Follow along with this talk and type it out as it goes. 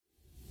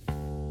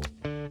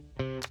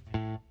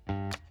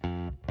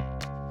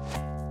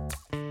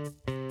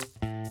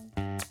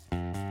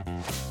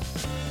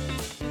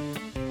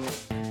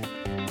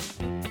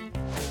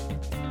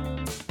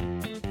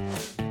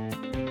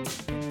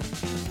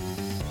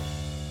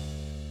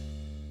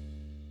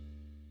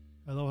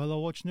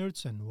watch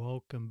nerds, and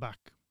welcome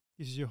back.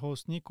 This is your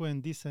host Nico,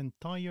 and this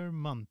entire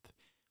month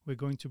we're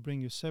going to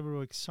bring you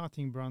several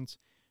exciting brands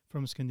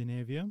from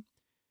Scandinavia.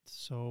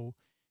 So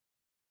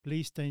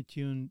please stay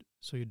tuned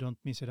so you don't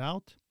miss it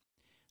out.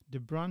 The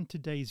brand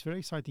today is very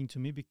exciting to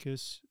me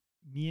because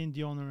me and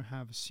the owner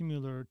have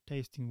similar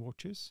taste in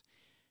watches,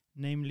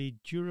 namely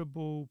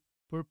durable,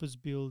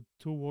 purpose-built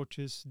two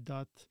watches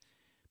that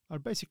are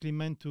basically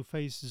meant to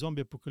face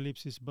zombie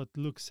apocalypses but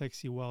look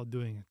sexy while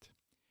doing it.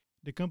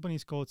 The company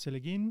is called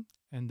Selegin,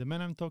 and the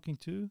man I'm talking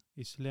to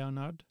is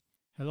Leonard.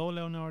 Hello,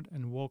 Leonard,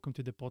 and welcome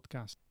to the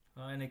podcast.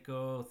 Hi,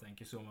 Nico.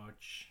 Thank you so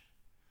much.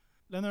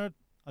 Leonard,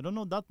 I don't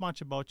know that much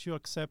about you,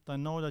 except I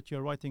know that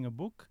you're writing a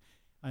book.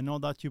 I know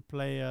that you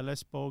play a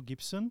Les Paul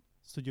Gibson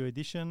Studio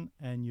Edition,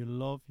 and you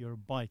love your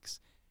bikes.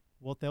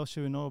 What else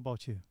should we know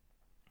about you?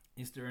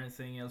 Is there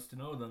anything else to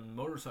know than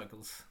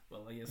motorcycles?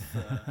 Well, I guess.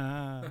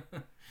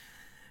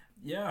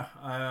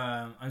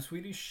 I'm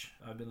Swedish.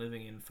 I've been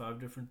living in 5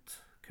 different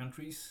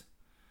countries.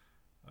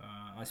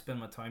 I spend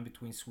my time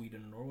between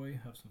Sweden and Norway.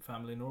 I have some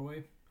family in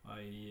Norway.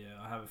 I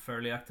have a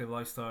fairly active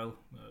lifestyle.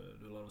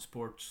 Do a lot of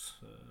sports,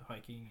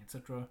 hiking,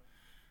 etc.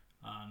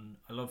 And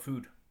I love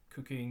food,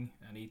 cooking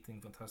and eating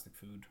fantastic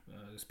food,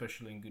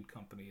 especially in good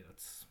company.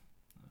 That's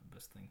the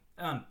best thing.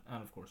 And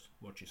of course,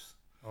 watches.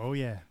 Oh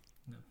yeah.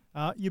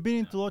 Yeah. You've been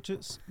into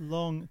watches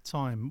long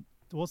time.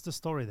 What's the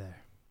story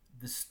there?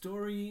 The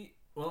story.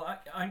 Well,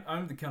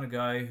 I'm the kind of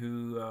guy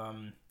who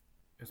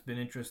has been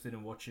interested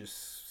in watches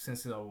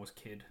since I was a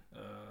kid.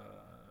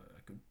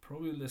 I could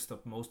probably list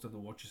up most of the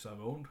watches I've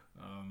owned.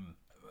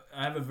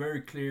 I have a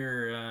very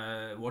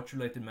clear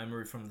watch-related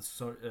memory from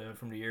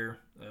the year,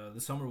 the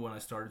summer when I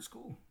started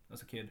school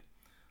as a kid.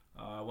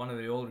 One of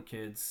the older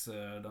kids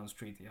down the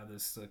street, he had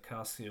this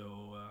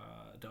Casio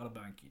data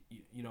bank.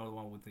 You know, the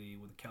one with the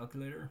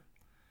calculator.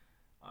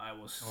 I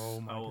was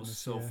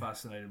so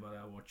fascinated by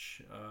that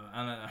watch,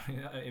 and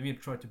I even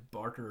tried to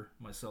barter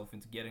myself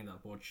into getting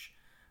that watch.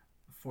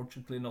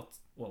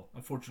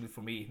 Unfortunately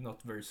for me,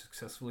 not very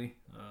successfully.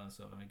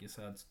 So I guess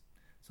I had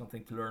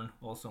something to learn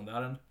also on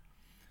that end.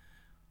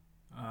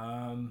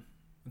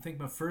 I think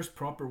my first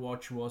proper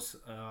watch was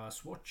a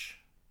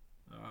Swatch,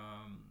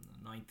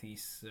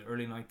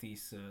 early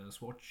 90s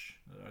Swatch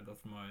that I got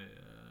from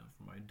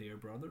my dear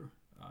brother.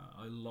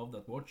 I love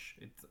that watch.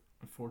 It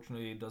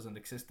unfortunately doesn't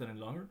exist any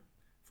longer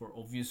for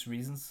obvious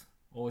reasons.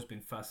 Always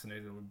been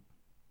fascinated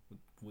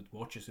with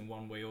watches in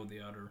one way or the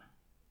other.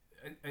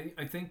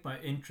 I think my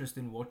interest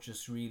in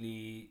watches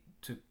really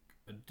took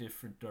a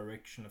different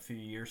direction a few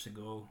years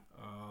ago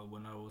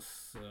when I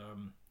was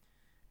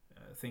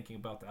thinking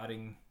about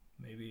adding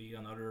maybe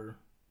another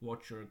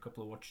watch or a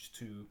couple of watches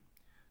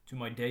to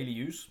my daily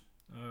use.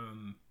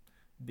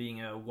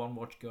 Being a one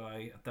watch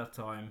guy at that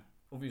time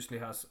obviously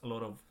has a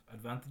lot of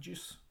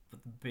advantages,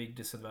 but the big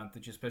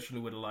disadvantage, especially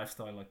with a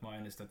lifestyle like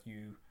mine, is that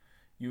you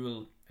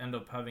will end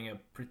up having a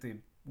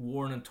pretty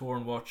worn and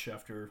torn watch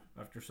after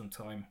some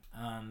time.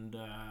 And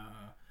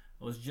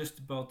I was just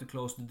about to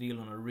close the deal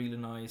on a really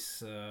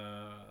nice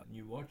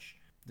new watch.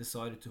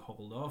 Decided to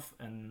hold off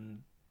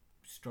and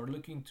start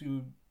looking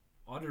to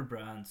other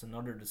brands and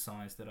other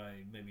designs that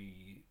I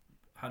maybe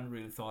hadn't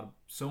really thought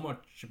so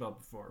much about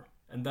before.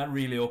 And that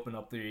really opened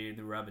up the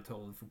rabbit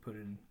hole, if we put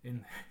it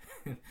in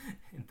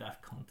in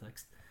that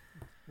context.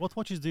 What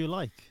watches do you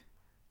like?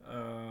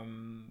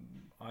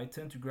 I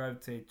tend to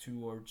gravitate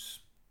towards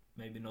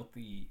maybe not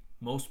the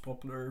most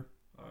popular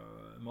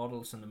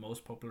models and the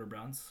most popular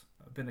brands.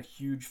 I've been a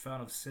huge fan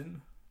of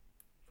Sinn,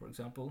 for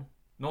example.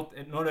 Not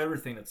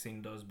everything that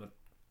Sinn does, but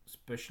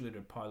especially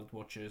their pilot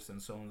watches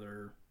and some of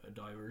their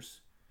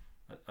divers.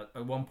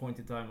 At one point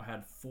in time, I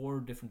had 4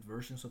 different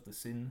versions of the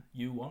Sinn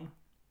U1.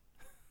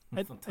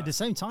 At the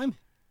same time?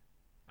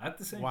 At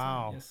the same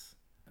time, yes.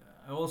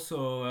 I've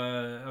also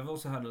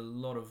had a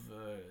lot of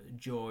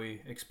joy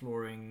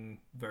exploring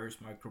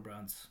various micro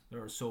brands.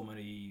 There are so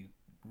many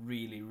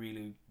really,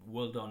 really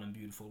well done and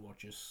beautiful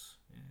watches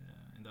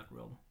in that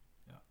realm.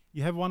 Yeah.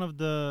 You have one of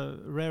the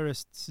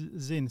rarest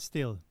Sinn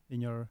still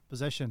in your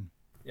possession.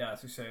 Yeah,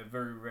 as you say, a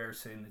very rare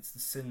Sinn. It's the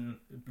Sinn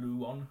Blue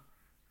one.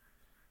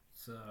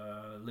 It's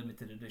a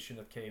limited edition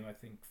that came, I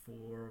think, 4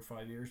 or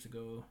 5 years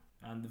ago.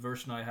 And the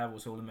version I have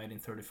was only made in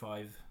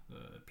 35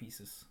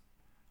 pieces.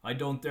 I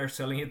don't dare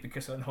selling it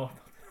because I know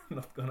I'm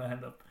not going to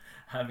end up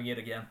having it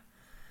again.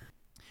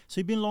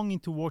 So you've been long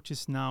into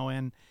watches now,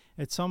 and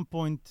at some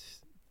point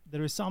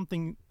there is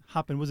something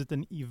happened. Was it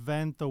an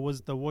event, or was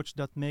it a watch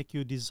that made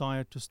you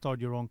desire to start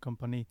your own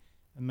company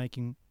and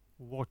making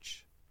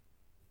watch?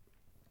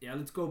 Yeah,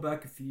 let's go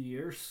back a few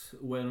years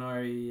when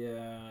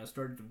I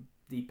started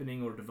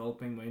deepening or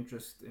developing my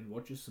interest in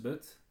watches a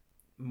bit.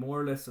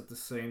 More or less at the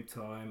same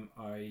time,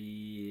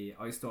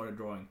 I started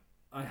drawing.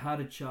 I had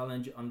a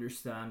challenge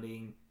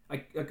understanding. I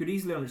could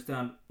easily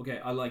understand, okay,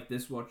 I like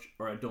this watch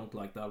or I don't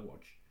like that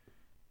watch.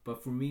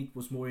 But for me, it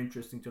was more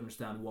interesting to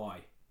understand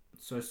why.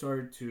 So I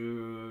started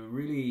to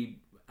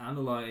really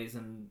analyze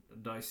and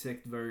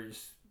dissect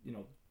various,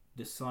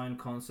 design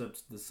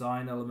concepts,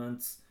 design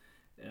elements,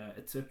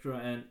 etc.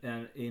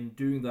 And in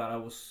doing that, I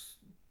was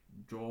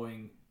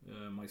drawing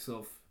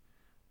myself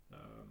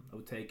I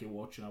would take a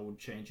watch and I would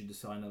change a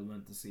design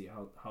element to see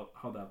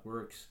how that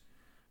works.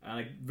 And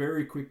I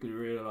very quickly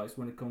realized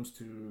when it comes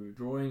to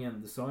drawing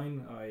and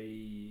design,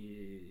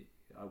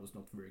 I was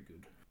not very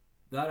good.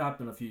 That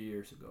happened a few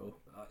years ago,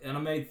 and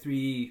I made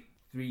three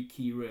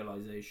key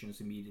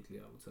realizations immediately.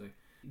 I would say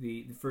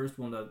the first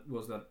one that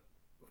was that,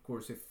 of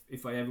course,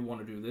 if I ever want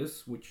to do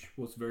this, which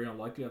was very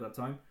unlikely at that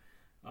time,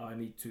 I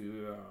need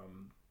to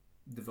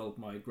develop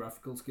my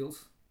graphical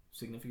skills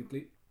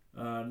significantly.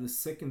 The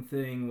second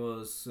thing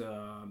was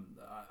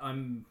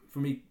for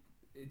me,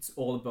 it's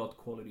all about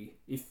quality.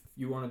 If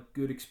you want a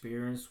good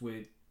experience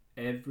with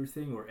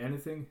everything or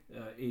anything,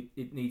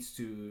 it needs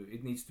to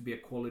be a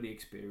quality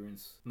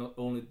experience. Not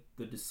only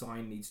the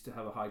design needs to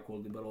have a high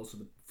quality, but also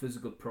the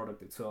physical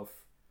product itself.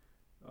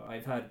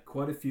 I've had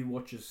quite a few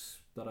watches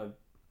that I've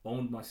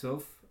owned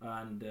myself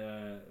and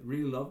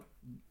really loved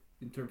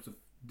in terms of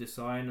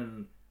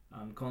design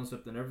and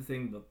concept and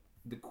everything, but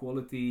the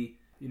quality,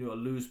 a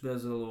loose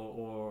bezel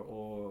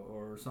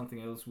or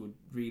something else would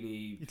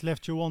really... It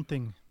left you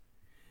wanting.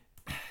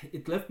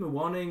 It left me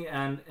wanting,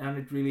 and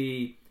it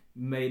really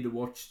made the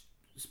watch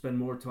spend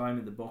more time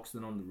in the box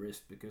than on the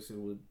wrist, because it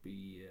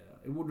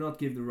would not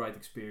give the right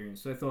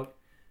experience. So I thought,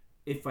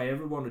 if I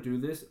ever want to do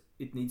this,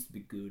 it needs to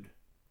be good,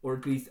 or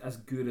at least as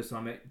good as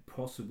I'm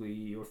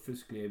possibly or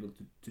physically able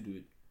to do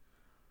it.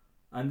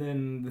 And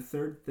then the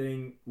third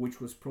thing,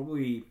 which was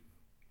probably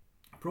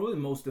the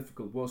most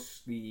difficult,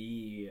 was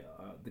the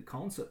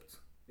concept.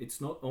 It's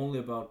not only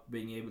about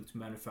being able to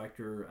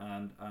manufacture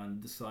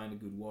and design a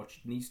good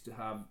watch. It needs to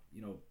have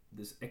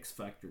this X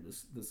factor,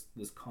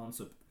 this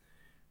concept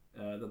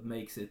that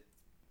makes it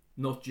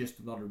not just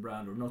another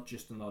brand or not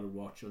just another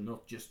watch or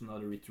not just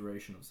another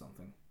iteration of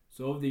something.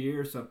 So over the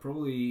years, I've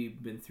probably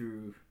been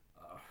through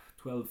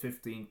 12,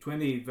 15,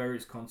 20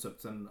 various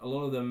concepts, and a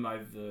lot of them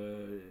I've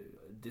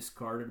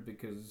discarded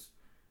because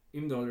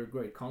even though they're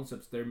great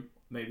concepts, they're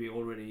maybe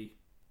already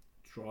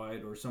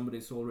tried or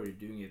somebody's already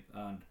doing it,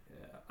 and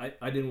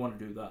I didn't want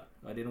to do that.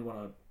 I didn't want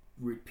to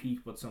repeat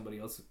what somebody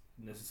else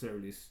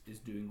necessarily is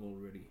doing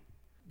already.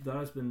 That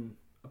has been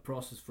a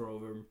process for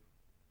over,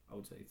 I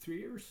would say, 3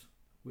 years,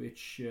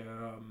 which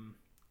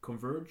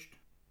converged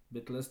a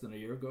bit less than a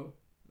year ago,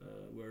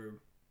 where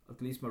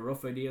at least my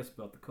rough ideas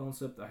about the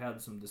concept, I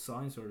had some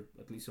designs, or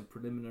at least some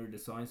preliminary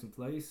designs in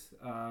place,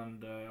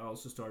 and I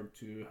also started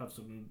to have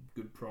some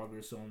good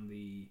progress on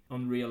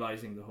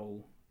realizing the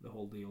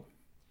whole deal.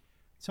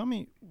 Tell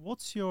me,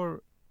 what's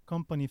your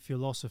company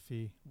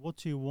philosophy? What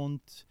do you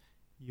want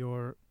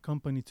your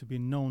company to be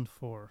known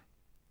for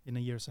in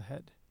the years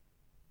ahead?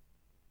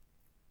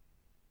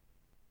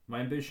 My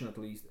ambition, at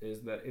least,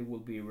 is that it will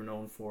be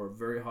renowned for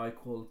very high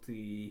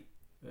quality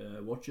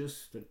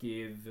watches that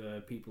give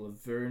people a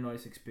very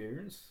nice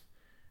experience,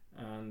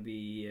 and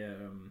the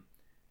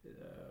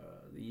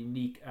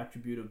unique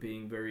attribute of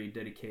being very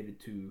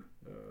dedicated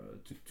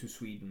to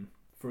Sweden.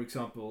 For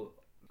example,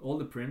 all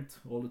the print,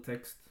 all the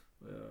text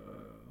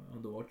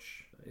on the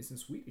watch is in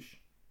Swedish.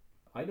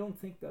 I don't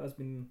think that has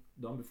been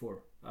done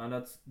before, and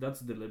that's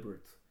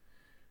deliberate.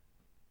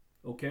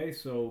 Okay,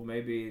 so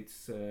maybe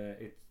it's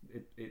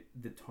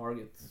the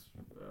target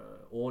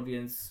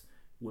audience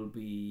will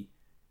be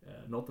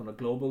not on a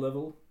global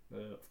level,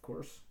 of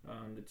course,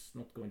 and it's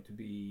not going to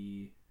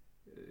be.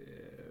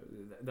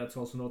 That's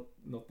also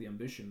not the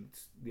ambition.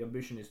 The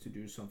ambition is to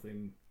do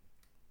something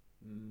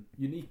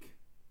unique,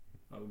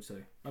 I would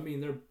say. I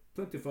mean, there are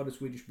plenty of other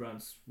Swedish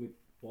brands with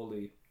all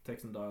the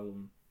text and dial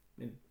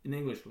in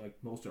English,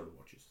 like most other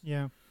watches.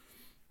 Yeah.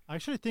 I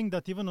actually think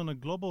that even on a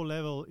global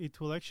level, it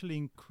will actually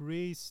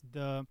increase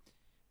the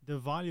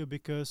value,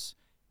 because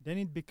then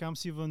it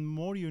becomes even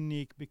more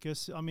unique.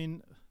 Because, I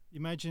mean,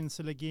 imagine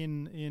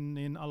Selegin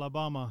in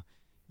Alabama.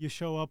 You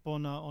show up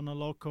on a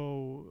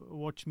local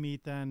watch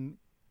meet, and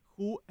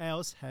who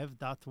else have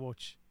that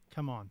watch?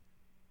 Come on.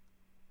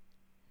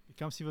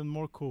 Becomes even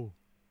more cool.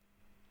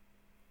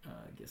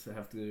 I guess I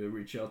have to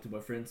reach out to my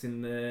friends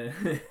in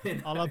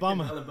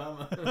Alabama. In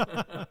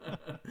Alabama.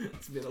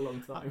 It's been a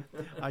long time.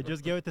 I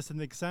just gave it as an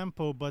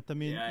example, but I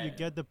mean, you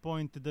get the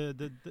point.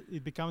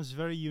 It becomes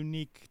very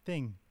unique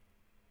thing.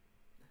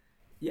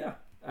 Yeah,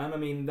 and I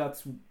mean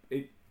that's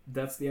it.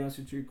 That's the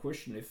answer to your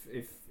question.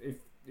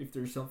 If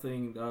there's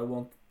something that I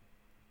want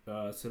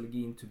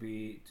Selegin to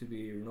be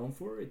known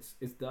for, it's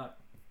that.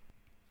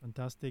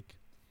 Fantastic.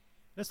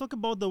 Let's talk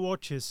about the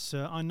watches.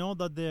 I know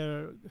that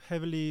they're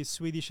heavily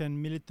Swedish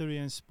and military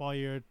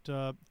inspired.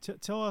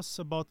 Tell us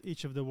about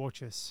each of the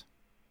watches.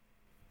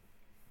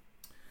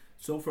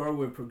 So far,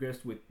 we've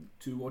progressed with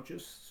 2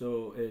 watches.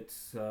 So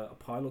it's a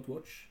pilot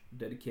watch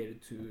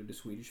dedicated to the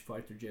Swedish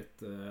fighter jet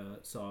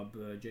Saab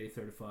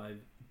J35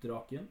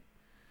 Draken,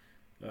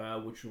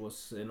 which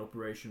was in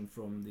operation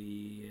from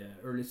the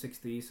early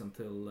 60s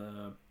until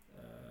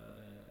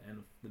end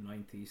of the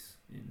 90s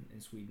in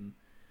Sweden.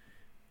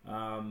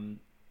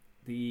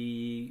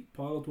 The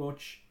pilot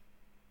watch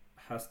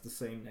has the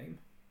same name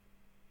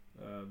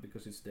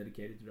because it's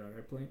dedicated to that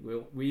airplane.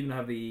 We even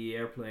have the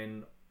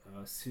airplane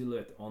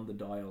silhouette on the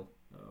dial.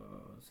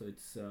 So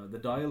it's the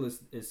dial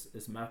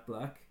is matte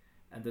black,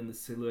 and then the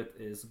silhouette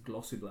is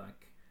glossy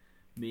black,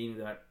 meaning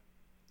that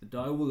the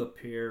dial will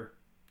appear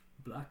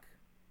black,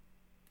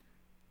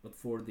 but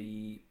for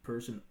the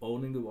person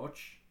owning the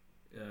watch,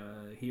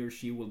 he or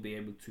she will be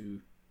able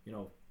to,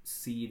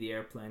 see the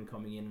airplane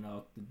coming in and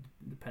out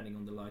depending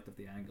on the light of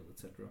the angle,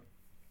 etc.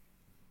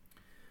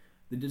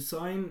 The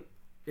design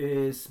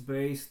is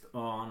based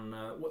on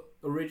what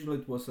originally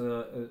it was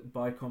a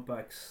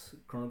bicompax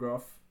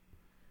chronograph,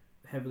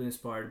 heavily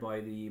inspired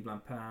by the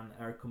Blancpain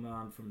Air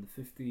Command from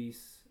the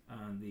 50s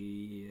and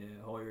the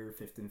Heuer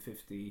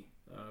 1550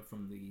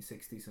 from the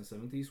 60s and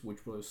 70s,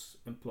 which was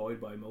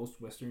employed by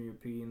most Western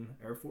European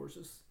air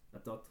forces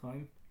at that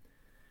time.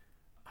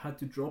 Had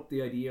to drop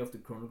the idea of the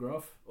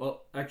chronograph.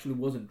 Well, actually, it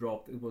wasn't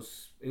dropped. It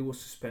was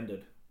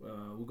suspended.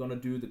 We're gonna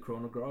do the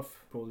chronograph,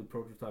 probably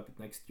prototype it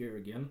next year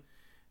again,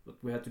 but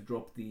we had to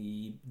drop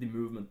the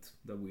movement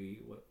that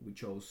we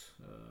chose.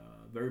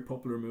 Very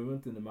popular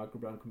movement in the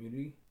microbrand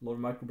community. A lot of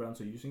microbrands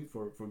are using it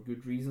for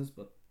good reasons,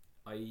 but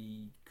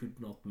I could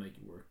not make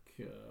it work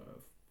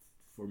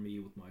for me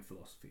with my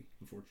philosophy,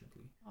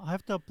 unfortunately. I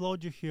have to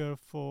applaud you here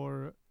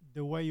for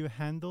the way you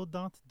handled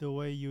that, the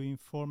way you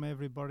inform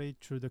everybody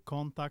through the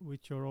contact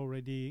with your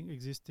already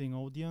existing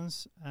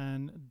audience,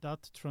 and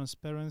that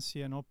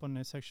transparency and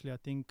openness actually, I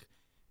think,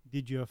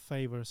 did you a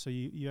favor. So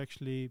you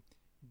actually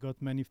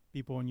got many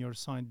people on your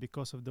side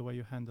because of the way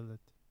you handled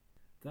it.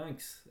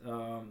 Thanks.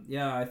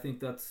 Yeah, I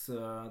think that's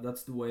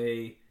the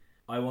way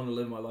I want to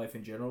live my life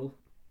in general.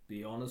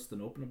 Be honest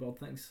and open about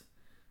things.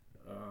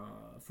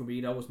 For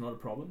me, that was not a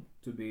problem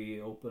to be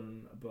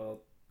open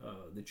about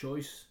the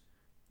choice,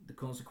 the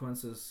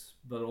consequences,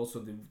 but also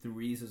the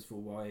reasons for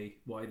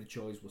why the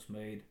choice was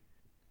made.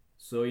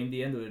 So in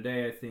the end of the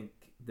day, I think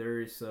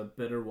there is a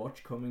better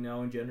watch coming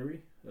now in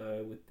January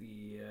with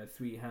the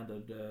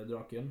three-handed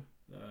Draken.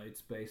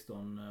 It's based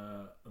on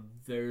a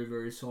very,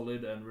 very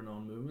solid and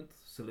renowned movement,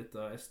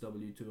 Sellita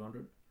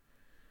SW200.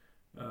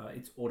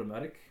 It's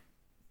automatic.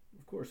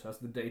 Of course, has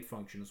the date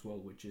function as well,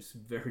 which is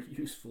very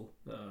useful.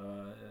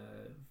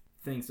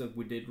 Things that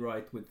we did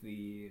right with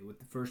the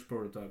first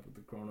prototype with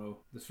the chrono,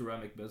 the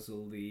ceramic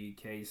bezel, the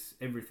case,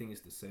 everything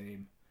is the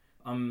same.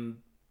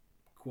 I'm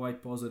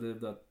quite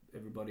positive that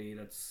everybody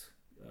that's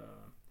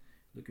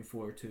looking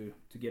forward to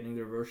getting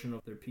their version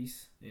of their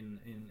piece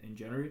in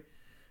January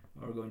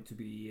are going to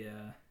be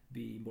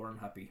more than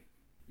happy.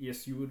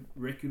 Yes, you would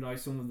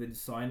recognize some of the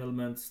design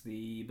elements,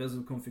 the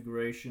bezel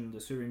configuration, the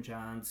syringe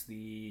hands,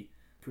 the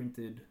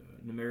printed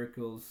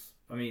numericals.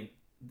 I mean,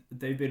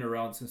 they've been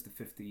around since the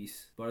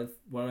 50s, but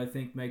what I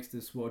think makes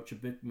this watch a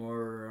bit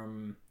more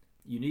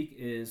unique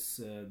is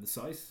the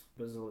size.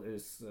 Bezel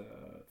is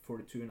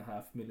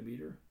 42.5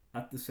 millimeter.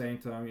 At the same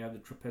time, you have the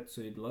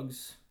trapezoid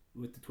lugs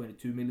with the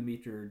 22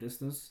 millimeter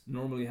distance.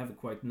 Normally, you have a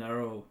quite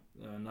narrow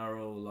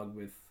lug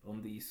width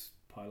on these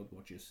pilot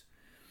watches.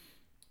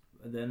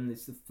 And then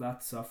it's the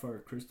flat sapphire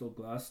crystal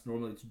glass.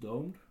 Normally, it's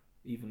domed,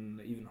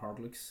 even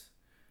Hardlicks.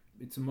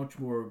 It's a much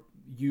more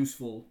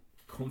useful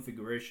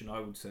configuration,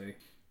 I would say.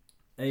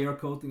 AR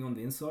coating on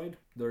the inside.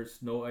 There's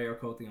no AR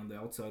coating on the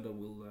outside that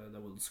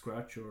will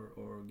scratch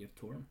or get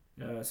torn.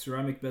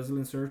 Ceramic bezel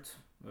insert,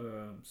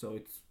 so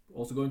it's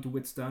also going to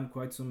withstand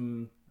quite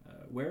some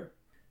wear.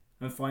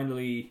 And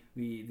finally,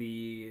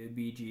 the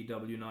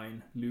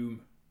BGW9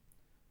 loom.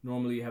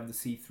 Normally you have the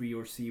C3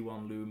 or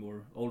C1 loom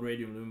or all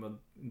radium loom, but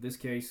in this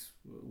case,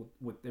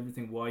 with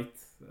everything white,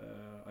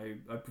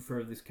 I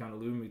prefer this kind of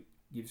loom. It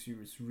gives you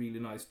this really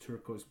nice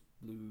turquoise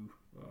blue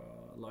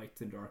light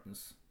and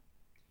darkness.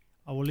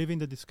 I will leave in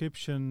the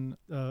description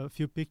a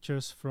few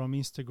pictures from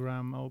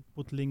Instagram. I'll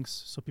put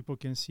links so people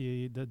can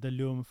see the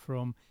loom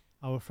from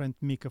our friend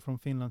Mika from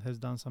Finland has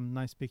done some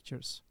nice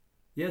pictures.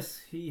 Yes,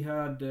 he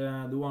had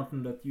the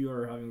one that you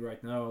are having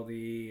right now,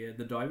 the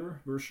diver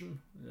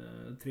version,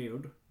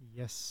 Treord.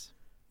 Yes.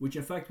 Which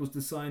in fact was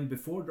designed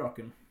before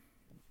Draken.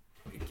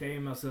 It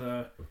came as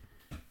a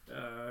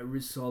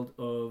result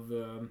of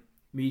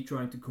me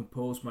trying to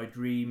compose my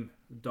dream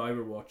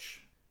diver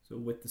watch. So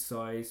with the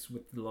size,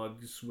 with the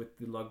lugs, with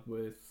the lug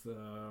width,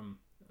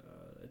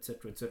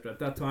 etc., etc. At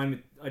that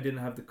time, I didn't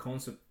have the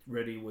concept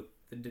ready with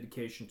the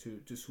dedication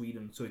to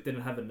Sweden, so it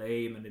didn't have a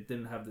name and it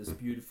didn't have this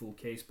beautiful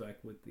case back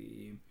with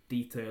the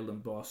detailed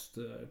embossed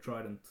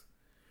trident.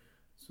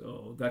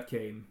 So that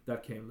came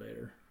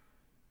later.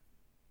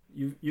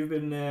 You've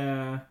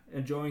been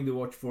enjoying the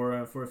watch for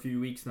a few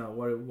weeks now.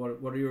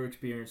 What are your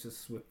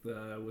experiences with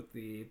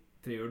the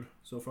Treord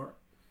so far?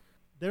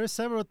 There are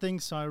several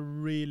things I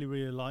really,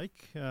 really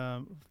like.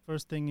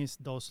 First thing is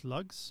those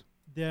lugs.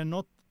 They're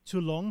not too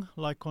long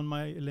like on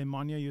my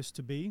Lemania used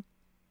to be.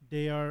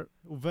 They are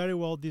very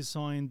well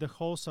designed. The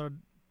holes are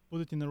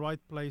put it in the right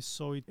place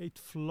so it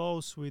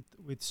flows with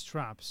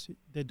straps.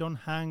 They don't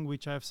hang,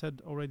 which I've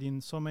said already in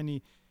so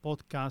many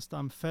podcasts.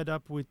 I'm fed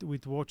up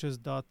with watches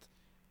that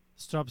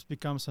straps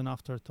becomes an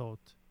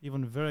afterthought,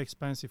 even very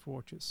expensive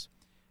watches.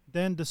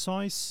 Then the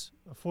size,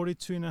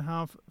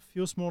 42.5,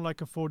 feels more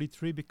like a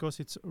 43 because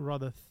it's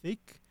rather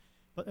thick,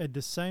 but at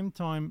the same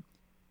time,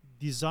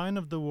 design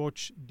of the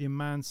watch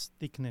demands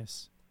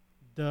thickness.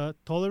 The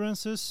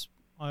tolerances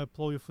I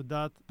applaud you for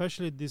that.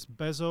 Especially this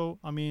bezel.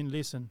 I mean,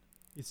 listen,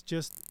 it's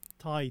just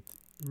tight,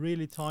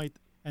 really tight,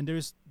 and there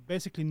is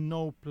basically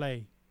no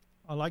play.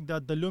 I like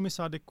that. The loom is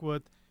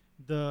adequate.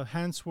 The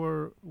hands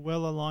were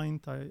well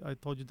aligned. I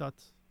told you that.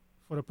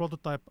 For a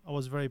prototype, I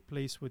was very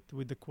pleased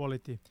with the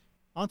quality.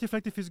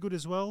 Anti-reflective is good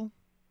as well.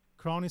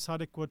 Crown is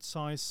adequate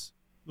size.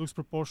 Looks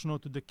proportional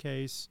to the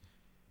case.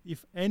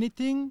 If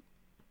anything,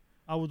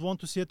 I would want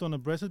to see it on a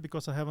bracelet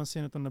because I haven't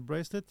seen it on a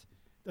bracelet.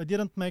 I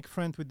didn't make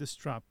friend with the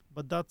strap,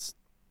 but that's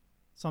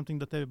something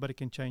that everybody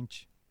can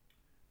change.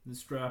 The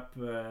strap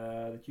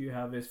that you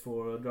have is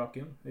for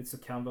Draken. It's a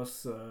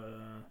canvas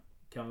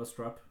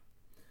strap.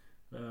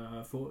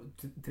 For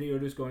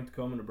Triod is going to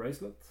come in a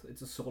bracelet.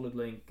 It's a solid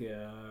link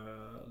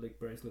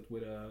bracelet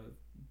with a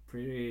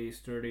pretty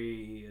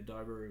sturdy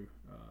diver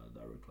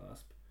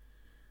clasp.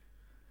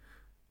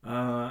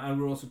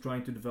 And we're also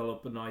trying to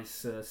develop a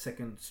nice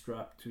second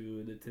strap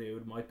to the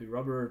Triod. It might be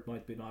rubber, it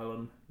might be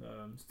nylon.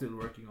 Still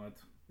working on it.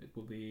 It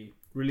will be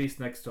released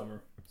next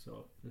summer,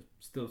 so there's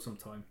still some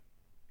time.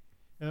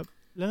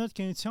 Leonard,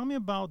 can you tell me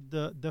about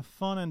the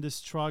fun and the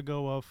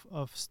struggle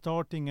of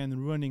starting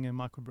and running a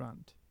micro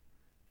brand?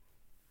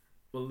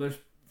 Well, there's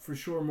for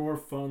sure more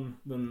fun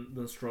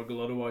than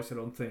struggle. Otherwise, I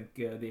don't think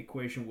the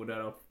equation would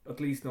add up. At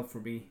least not for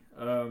me.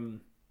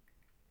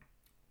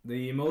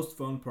 The most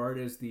fun part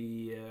is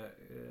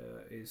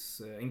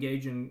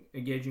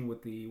engaging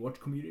with the watch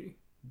community.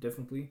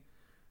 Definitely,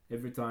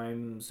 every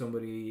time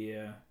somebody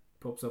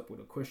pops up with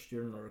a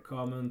question or a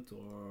comment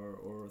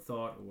or a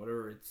thought or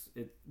whatever,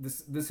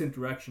 this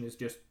interaction is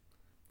just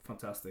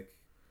fantastic.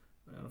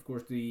 And of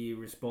course, the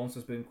response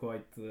has been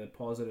quite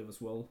positive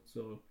as well.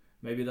 So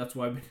maybe that's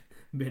why I've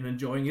been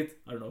enjoying it.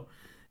 I don't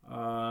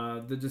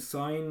know. The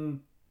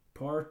design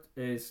part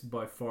is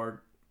by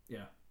far,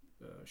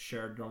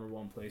 shared number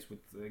one place with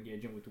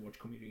engaging with the watch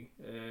community.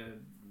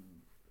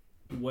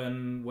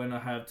 When I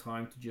have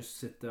time to just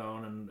sit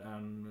down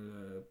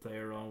and play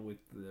around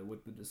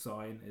with the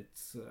design,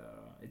 it's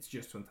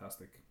just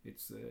fantastic.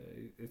 It's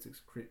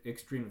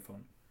extremely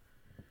fun.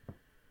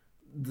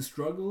 The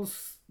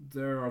struggles,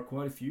 there are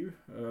quite a few.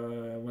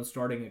 When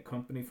starting a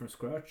company from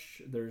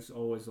scratch, there's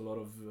always a lot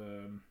of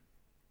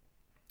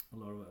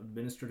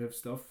administrative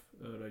stuff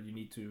that you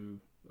need to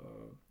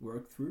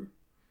work through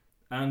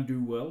and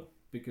do well.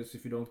 Because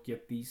if you don't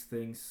get these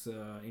things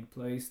in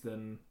place,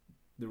 then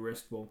the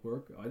rest won't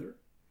work either.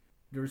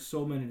 There's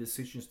so many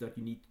decisions that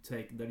you need to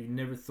take that you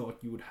never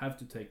thought you would have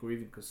to take or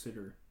even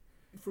consider.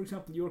 For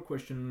example, your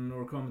question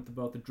or comment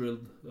about the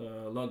drilled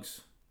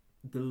lugs.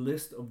 The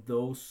list of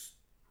those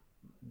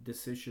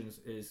decisions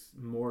is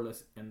more or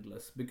less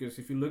endless. Because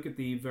if you look at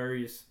the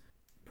various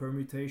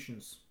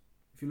permutations,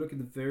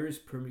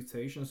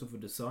 of a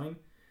design,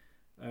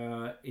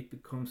 it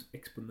becomes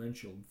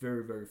exponential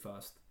very, very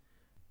fast.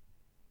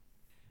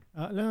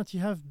 Leonard, you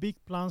have big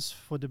plans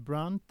for the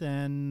brand,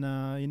 and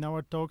in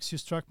our talks, you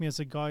struck me as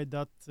a guy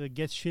that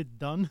gets shit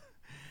done.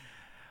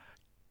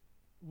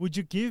 Would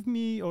you give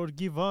me or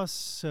give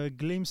us a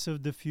glimpse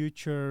of the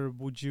future?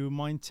 Would you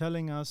mind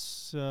telling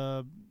us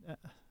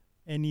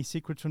any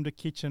secrets from the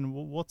kitchen?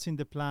 What's in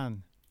the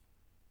plan?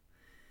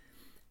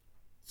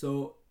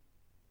 So,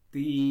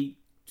 the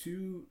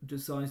two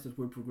designs that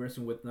we're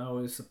progressing with now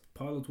is a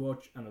pilot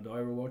watch and a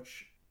diver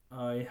watch.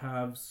 I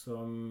have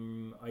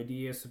some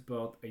ideas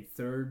about a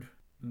third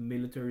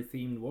military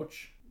themed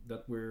watch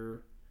that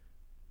we're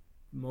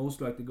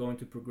most likely going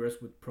to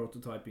progress with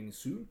prototyping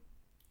soon.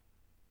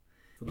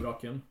 For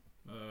Draken,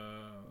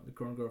 the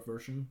chronograph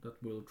version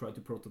that we'll try to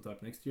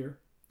prototype next year.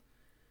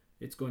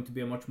 It's going to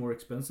be a much more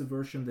expensive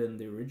version than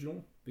the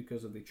original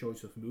because of the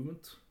choice of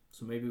movement.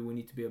 So maybe we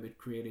need to be a bit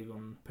creative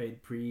on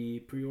paid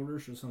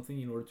pre-orders or something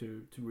in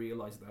order to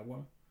realize that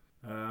one.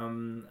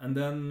 And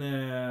then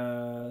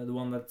the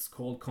one that's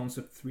called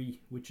Concept 3,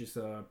 which is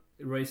a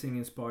racing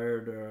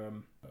inspired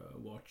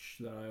watch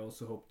that I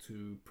also hope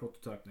to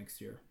prototype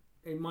next year.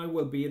 It might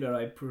well be that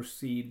I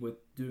proceed with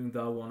doing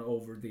that one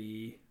over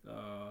the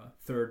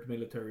third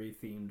military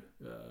themed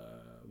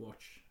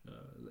watch.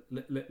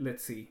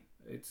 Let's see.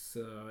 It's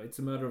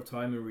a matter of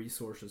time and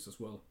resources as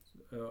well.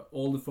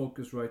 All the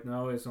focus right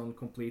now is on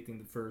completing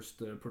the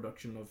first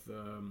production of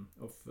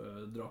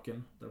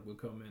Draken that will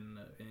come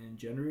in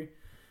January,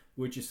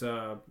 which is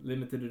a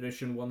limited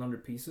edition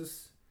 100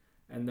 pieces.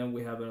 And then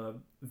we have a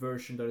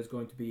version that is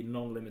going to be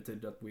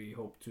non-limited that we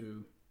hope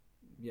to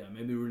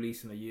maybe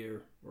release in a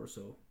year or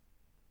so.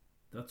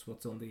 That's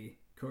what's on the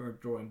current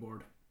drawing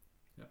board.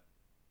 Yeah.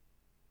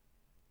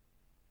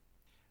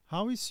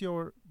 How is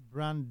your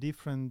brand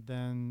different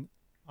than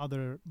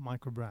other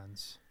micro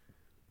brands?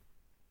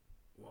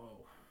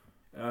 Whoa.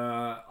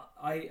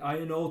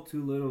 I know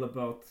too little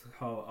about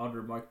how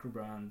other micro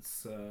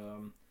brands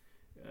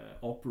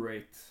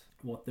operate,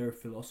 what their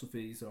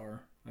philosophies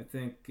are. I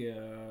think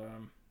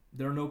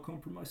there are no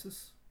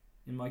compromises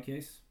in my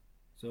case.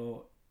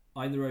 So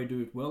either I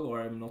do it well or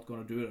I'm not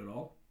going to do it at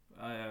all,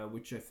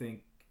 which I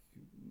think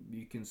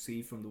you can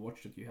see from the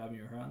watch that you have in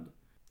your hand.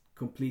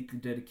 Completely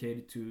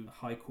dedicated to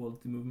high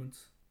quality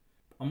movements.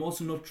 I'm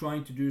also not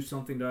trying to do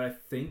something that I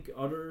think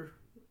other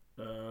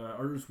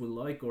others will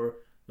like, or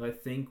that I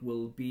think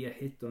will be a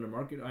hit on the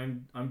market.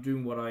 I'm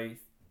doing what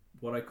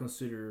I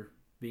consider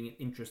being an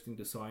interesting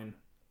design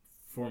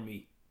for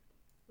me.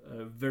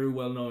 Very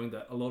well knowing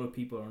that a lot of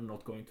people are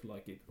not going to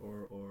like it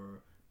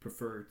or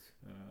prefer it,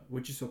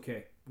 which is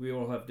okay. We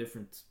all have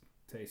different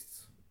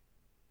tastes.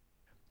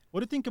 What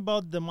do you think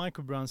about the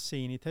microbrand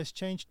scene? It has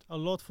changed a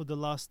lot for the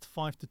last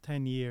 5 to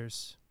 10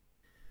 years.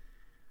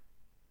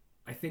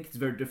 I think it's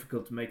very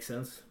difficult to make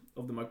sense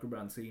of the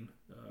microbrand scene.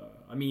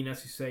 I mean,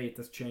 as you say, it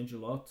has changed a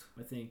lot.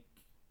 I think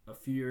a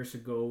few years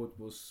ago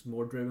it was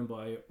more driven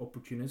by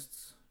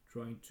opportunists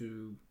trying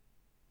to,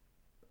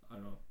 I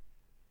don't know,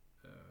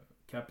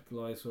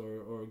 capitalize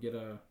or get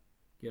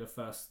a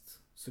fast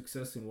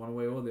success in one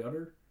way or the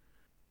other.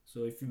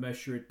 So if you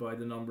measure it by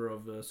the number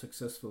of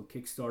successful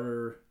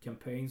Kickstarter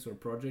campaigns or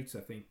projects,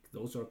 I think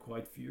those are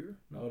quite few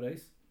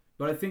nowadays.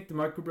 But I think the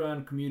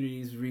microbrand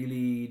community is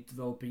really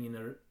developing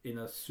in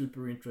a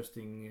super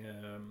interesting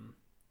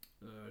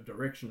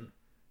direction.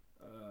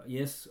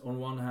 Yes, on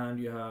one hand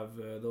you have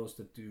those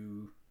that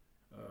do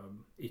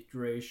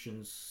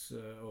iterations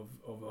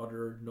of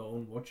other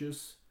known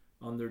watches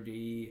under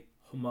the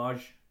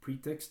homage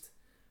pretext.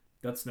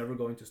 That's never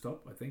going to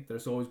stop. I think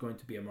there's always going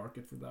to be a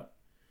market for that.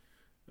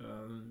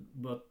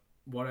 But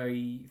what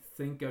I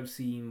think I've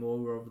seen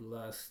more over the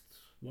last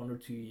 1 or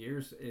 2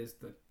 years is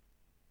that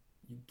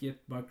you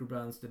get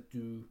microbrands that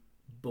do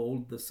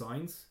bold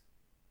designs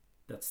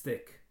that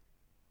stick.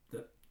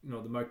 That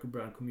the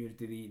microbrand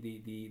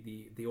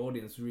community, the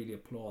audience really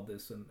applaud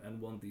this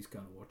and want these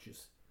kind of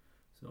watches.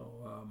 So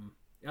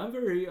I'm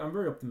very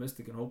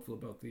optimistic and hopeful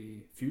about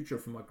the future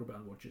for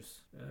microbrand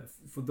watches.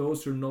 For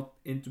those who are not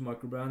into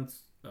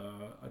microbrands,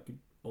 I could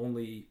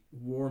only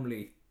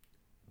warmly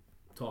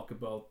talk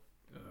about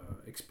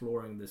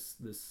exploring this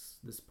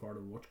part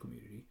of the watch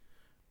community.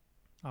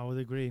 I would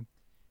agree.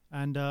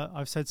 And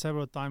I've said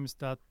several times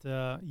that,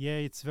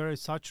 it's very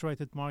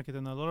saturated market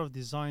and a lot of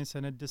designs.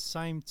 And at the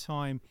same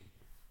time,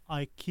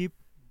 I keep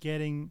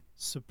getting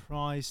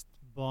surprised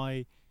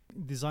by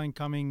design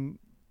coming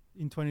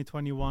in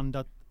 2021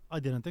 that I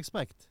didn't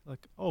expect.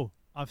 Like, oh,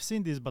 I've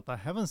seen this, but I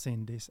haven't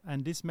seen this.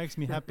 And this makes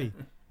me happy.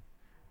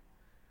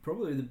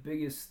 Probably the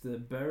biggest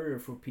barrier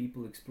for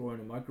people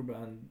exploring the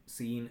microbrand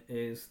scene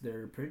is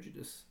their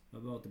prejudice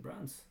about the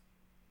brands.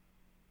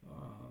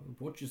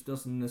 Watches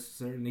doesn't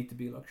necessarily need to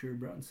be luxury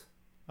brands.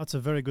 That's a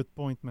very good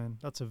point, man.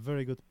 That's a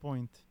very good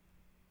point.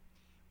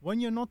 When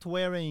you're not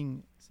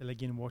wearing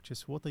Selegin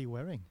watches, what are you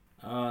wearing?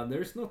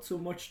 There's not so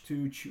much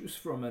to choose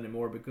from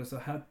anymore because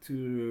I had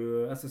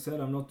to, as I said,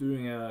 I'm not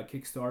doing a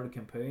Kickstarter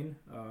campaign.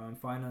 I'm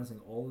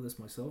financing all of this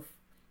myself.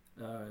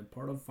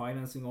 Part of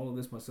financing all of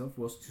this myself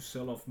was to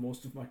sell off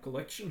most of my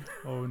collection.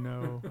 Oh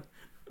no.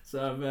 So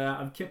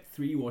I've kept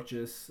 3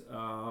 watches.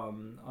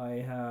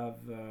 I have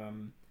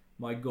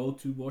my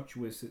go-to watch,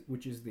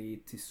 which is the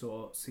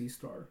Tissot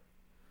Seastar.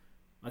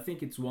 I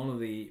think it's one of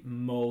the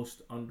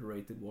most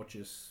underrated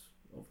watches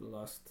of the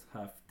last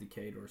half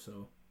decade or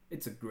so.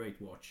 It's a great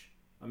watch.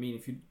 I mean,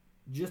 if you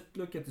just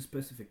look at the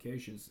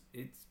specifications,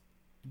 it's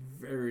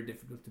very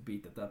difficult to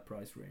beat at that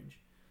price range.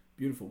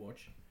 Beautiful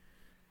watch.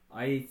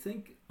 I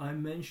think I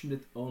mentioned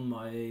it on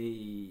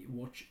my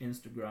watch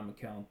Instagram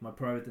account, my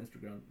private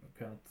Instagram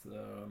account,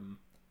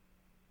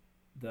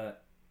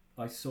 that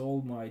I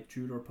sold my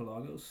Tudor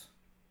Pelagos,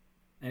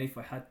 and if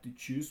I had to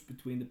choose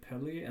between the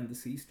Pellier and the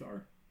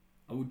Seastar,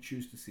 I would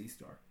choose the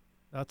Seastar.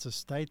 That's a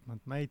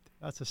statement, mate.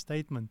 That's a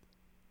statement.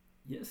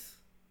 Yes.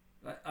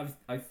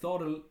 I've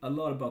thought a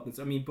lot about this.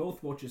 I mean,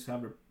 both watches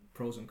have their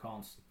pros and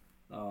cons.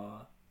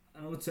 I'm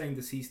not saying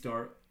the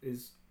Seastar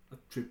is a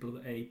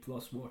AAA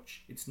plus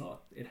watch. It's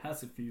not. It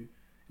has a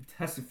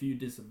few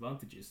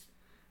disadvantages,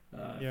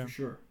 for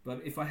sure.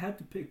 But if I had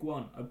to pick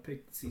one, I'd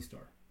pick the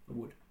Seastar. I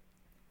would.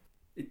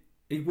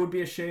 It would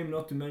be a shame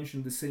not to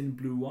mention the Sin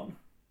Blue one,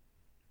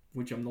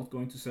 which I'm not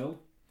going to sell.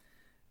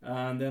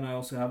 And then I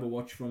also have a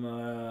watch from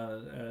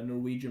a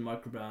Norwegian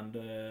microbrand,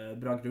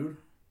 Bragdur.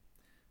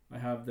 I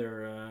have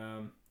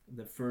their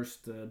the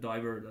first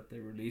diver that they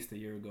released a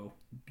year ago.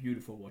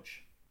 Beautiful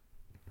watch.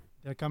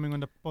 They're coming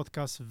on the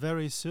podcast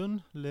very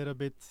soon. A little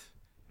bit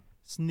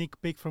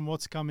sneak peek from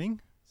what's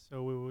coming.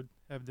 So we would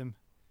have them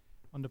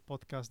on the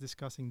podcast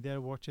discussing their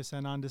watches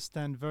and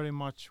understand very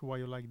much why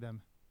you like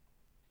them.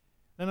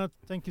 Lennart,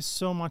 thank you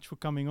so much for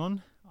coming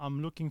on.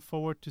 I'm looking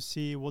forward to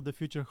see what the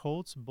future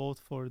holds, both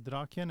for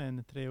Draken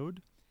and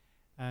Treud,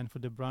 and for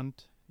the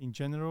brand in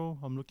general.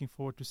 I'm looking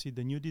forward to see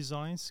the new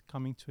designs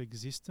coming to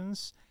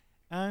existence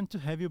and to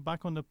have you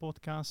back on the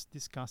podcast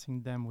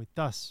discussing them with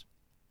us.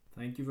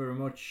 Thank you very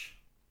much.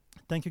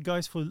 Thank you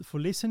guys for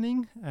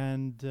listening,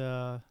 and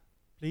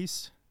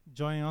please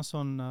join us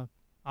on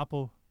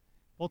Apple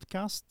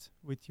Podcast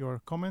with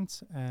your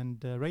comments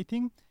and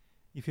rating.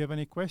 If you have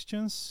any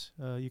questions,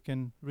 you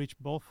can reach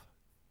both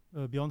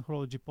Beyond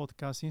Horology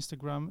Podcast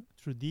Instagram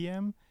through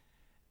DM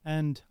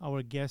and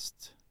our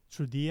guest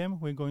through DM.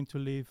 We're going to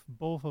leave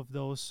both of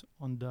those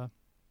on the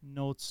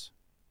notes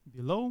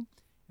below.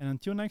 And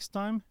until next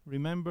time,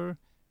 remember,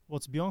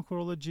 what's beyond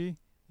horology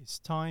is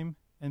time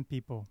and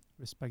people.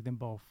 Respect them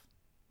both.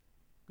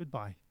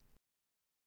 Goodbye.